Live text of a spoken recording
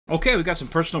Okay, we got some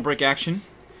personal break action.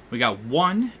 We got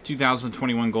one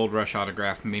 2021 Gold Rush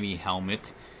autograph mini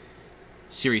helmet,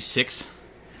 Series 6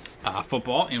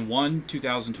 football, and one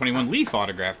 2021 Leaf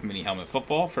autograph mini helmet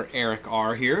football for Eric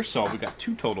R. here. So we got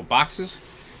two total boxes.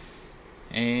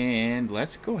 And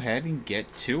let's go ahead and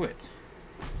get to it.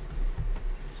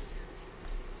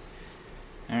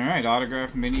 Alright,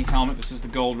 autograph mini helmet. This is the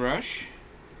Gold Rush.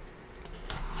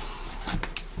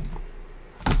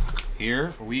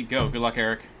 Here we go. Good luck,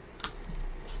 Eric.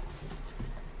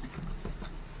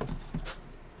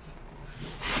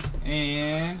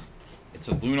 And it's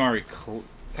a Lunar Eclipse.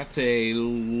 That's a,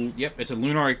 yep, it's a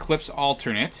Lunar Eclipse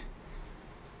alternate,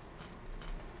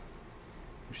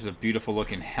 which is a beautiful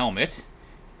looking helmet.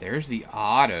 There's the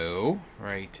auto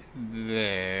right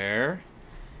there.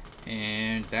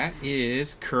 And that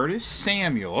is Curtis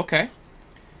Samuel. Okay.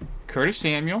 Curtis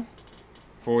Samuel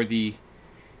for the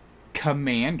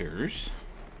Commanders.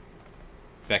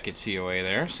 Beckett COA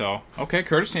there. So, okay,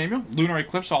 Curtis Samuel. Lunar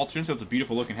Eclipse alternate. That's a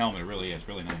beautiful looking helmet. It really is.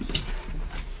 Really nice.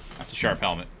 That's a sharp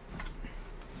helmet.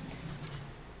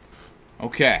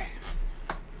 Okay.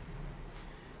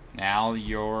 Now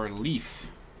your Leaf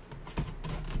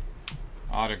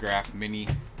autograph mini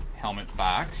helmet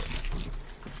box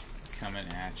coming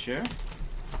at you.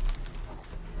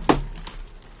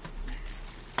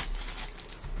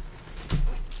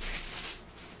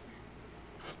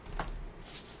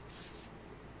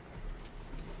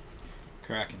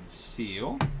 Cracking the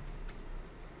seal.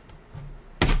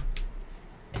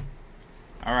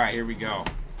 All right, here we go.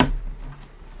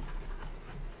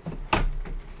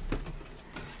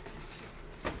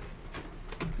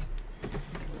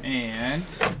 And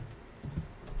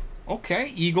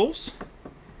okay, Eagles.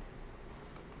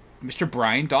 Mr.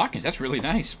 Brian Dawkins. That's really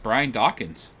nice. Brian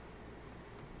Dawkins.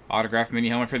 Autograph mini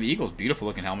helmet for the Eagles. Beautiful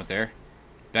looking helmet there.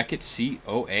 Beckett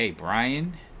COA.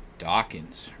 Brian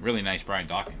Dawkins. Really nice Brian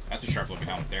Dawkins. That's a sharp looking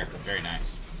helmet there. Very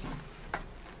nice.